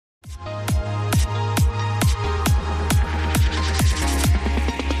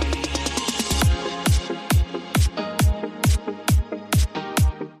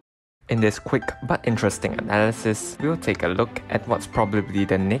In this quick but interesting analysis, we'll take a look at what's probably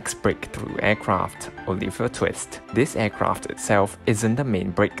the next breakthrough aircraft, only for a twist. This aircraft itself isn't the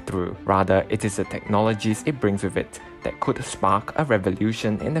main breakthrough, rather it is the technologies it brings with it that could spark a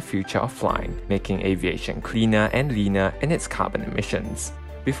revolution in the future of flying, making aviation cleaner and leaner in its carbon emissions.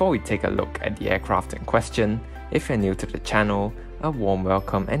 Before we take a look at the aircraft in question, if you're new to the channel, a warm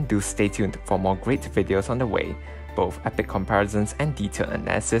welcome and do stay tuned for more great videos on the way, both epic comparisons and detailed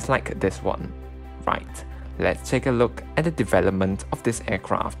analysis like this one. Right, let's take a look at the development of this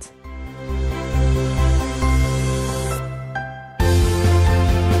aircraft.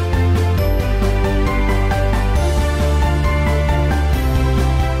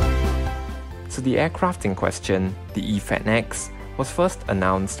 So the aircraft in question, the E-Fan-X, was first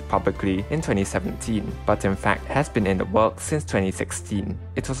announced publicly in 2017, but in fact has been in the works since 2016.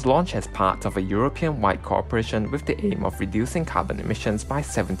 It was launched as part of a European-wide cooperation with the aim of reducing carbon emissions by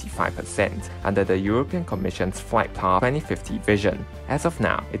 75% under the European Commission's Flight Path 2050 vision. As of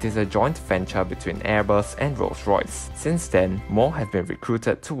now, it is a joint venture between Airbus and Rolls-Royce. Since then, more have been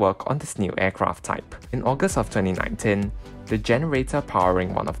recruited to work on this new aircraft type. In August of 2019, the generator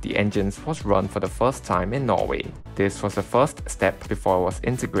powering one of the engines was run for the first time in Norway. This was the first step before it was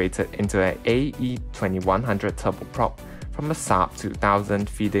integrated into an AE2100 turboprop from a Saab 2000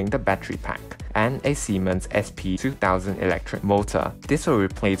 feeding the battery pack and a Siemens SP2000 electric motor. This will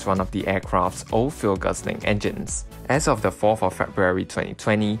replace one of the aircraft's old fuel-guzzling engines. As of the 4th of February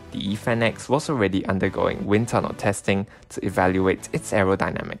 2020, the E-Fan-X was already undergoing wind tunnel testing to evaluate its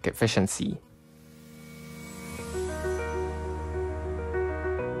aerodynamic efficiency.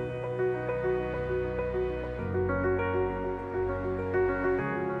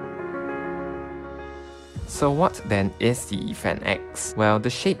 So what then is the E-Fan-X? Well, the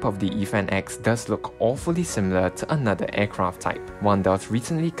shape of the E-Fan-X does look awfully similar to another aircraft type, one that was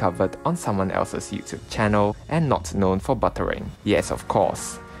recently covered on someone else's YouTube channel and not known for buttering. Yes, of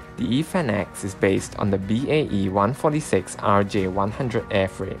course. The E-Fan-X is based on the BAE 146 RJ100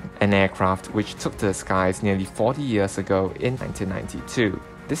 airframe, an aircraft which took to the skies nearly 40 years ago in 1992.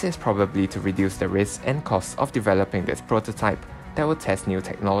 This is probably to reduce the risk and costs of developing this prototype that will test new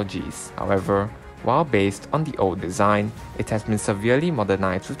technologies. However, while based on the old design, it has been severely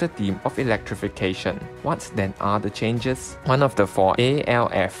modernized with the theme of electrification. What then are the changes? One of the four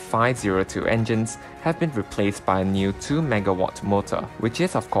ALF502 engines have been replaced by a new 2 MW motor, which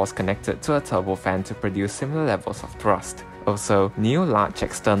is of course connected to a turbofan to produce similar levels of thrust. Also, new large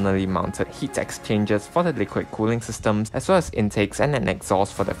externally mounted heat exchangers for the liquid cooling systems, as well as intakes and an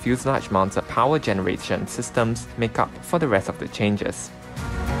exhaust for the fuselage mounted power generation systems make up for the rest of the changes.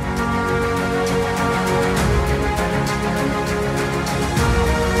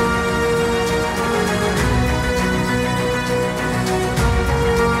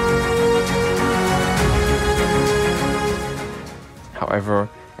 However,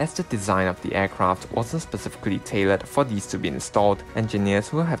 as the design of the aircraft wasn't specifically tailored for these to be installed,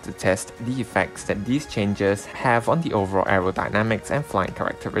 engineers will have to test the effects that these changes have on the overall aerodynamics and flying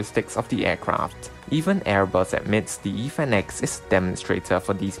characteristics of the aircraft. Even Airbus admits the E-Fan-X is a demonstrator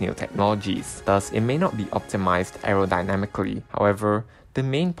for these new technologies, thus it may not be optimized aerodynamically. However, the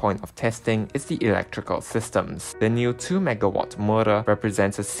main point of testing is the electrical systems. The new 2 MW motor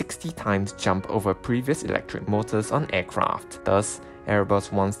represents a 60 times jump over previous electric motors on aircraft. Thus,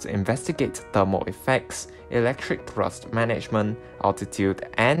 Airbus wants to investigate thermal effects, electric thrust management, altitude,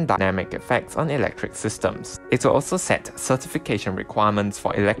 and dynamic effects on electric systems. It will also set certification requirements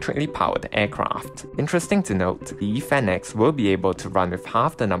for electrically powered aircraft. Interesting to note, the E-Fan-X will be able to run with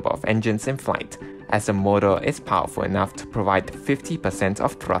half the number of engines in flight, as the motor is powerful enough to provide 50%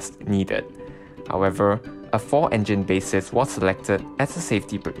 of thrust needed. However, a 4-engine basis was selected as a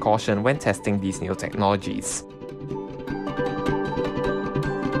safety precaution when testing these new technologies.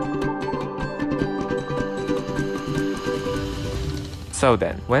 So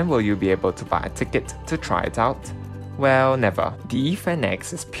then, when will you be able to buy a ticket to try it out? Well, never. The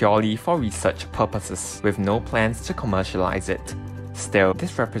E-Fan-X is purely for research purposes, with no plans to commercialize it. Still,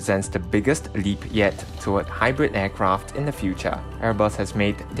 this represents the biggest leap yet toward hybrid aircraft in the future. Airbus has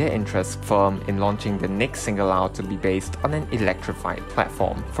made their interest firm in launching the next single-aisle to be based on an electrified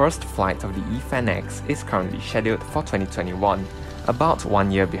platform. First flight of the E-Fan-X is currently scheduled for 2021, about 1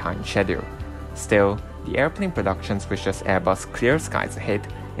 year behind schedule. Still, the airplane production wishes Airbus clear skies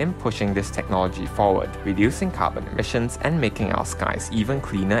ahead in pushing this technology forward, reducing carbon emissions and making our skies even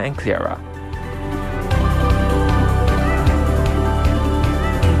cleaner and clearer.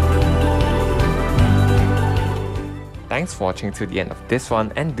 Thanks for watching to the end of this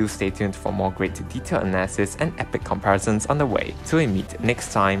one, and do stay tuned for more great detailed analysis and epic comparisons on the way. Till we meet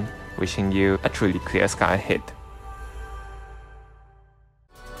next time, Wishing you a truly clear sky ahead.